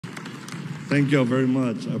Thank y'all very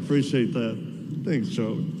much. I appreciate that. Thanks,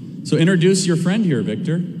 Charlie. So introduce your friend here,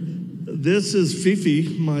 Victor. This is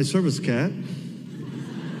Fifi, my service cat.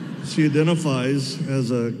 She identifies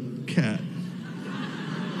as a cat.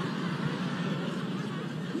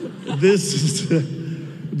 This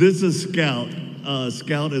is Scout.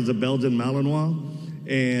 Scout is a Belgian Malinois,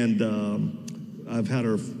 and I've had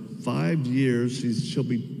her 5 years. She'll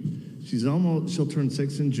turn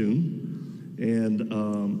 6 in June,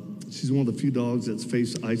 and she's one of the few dogs that's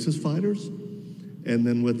faced ISIS fighters. And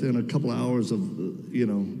then within a couple hours of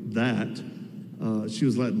that, she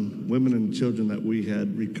was letting women and children that we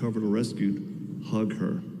had recovered or rescued hug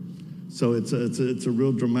her. So it's a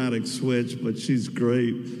real dramatic switch, but she's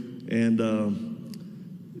great. And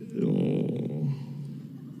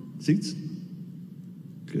seats,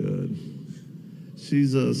 good.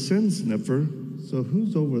 She's a sin sniffer. So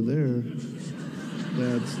who's over there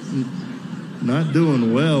that's not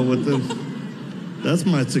doing well with them? That's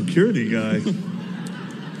my security guy.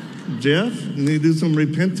 Jeff, you need to do some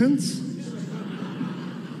repentance?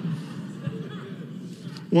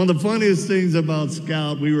 One of the funniest things about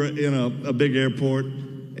Scout, we were in a big airport,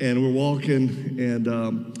 and we're walking, and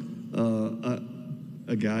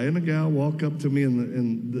a guy and a gal walk up to me,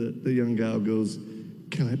 and the young gal goes,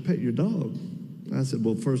 "Can I pet your dog?" I said,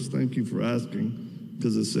 "Well, first, thank you for asking,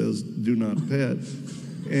 because it says do not pet."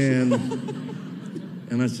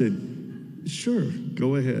 And I said, "Sure,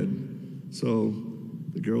 go ahead." So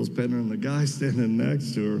the girl's petting her, and the guy standing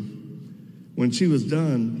next to her. When she was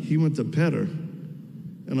done, he went to pet her.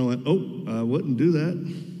 And I went, "Oh, I wouldn't do that."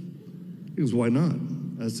 He goes, "Why not?"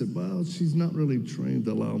 I said, "Well, she's not really trained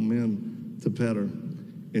to allow men to pet her."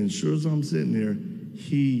 And sure as I'm sitting here,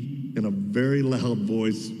 he, in a very loud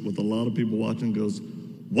voice with a lot of people watching, goes,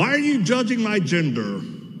 "Why are you judging my gender?"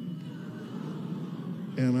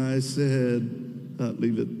 And I said,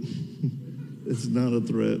 "Leave it. It's not a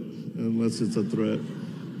threat, unless it's a threat.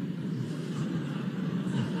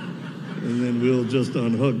 And then we'll just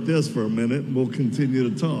unhook this for a minute, and we'll continue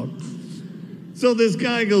to talk." So this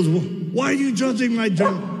guy goes, "Why are you judging my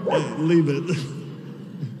gender?" Leave it.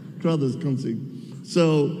 Brothers, come see.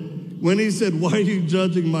 So when he said, "Why are you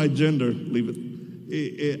judging my gender?" Leave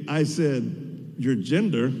it. I said, "Your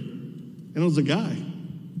gender?" And it was a guy.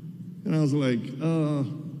 And I was like,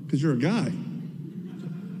 "'Cause you're a guy."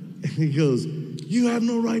 And he goes, "You have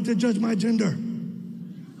no right to judge my gender."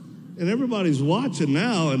 And everybody's watching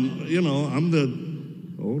now, and, I'm the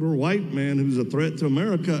older white man who's a threat to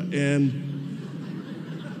America, and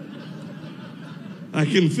I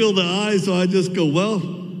can feel the eyes, so I just go, "Well,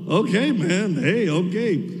 okay, man, hey,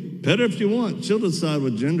 okay, pet her if you want. She'll decide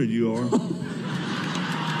what gender you are."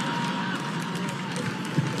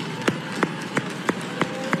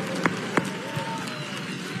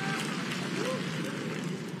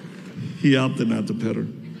 He opted not to pet her.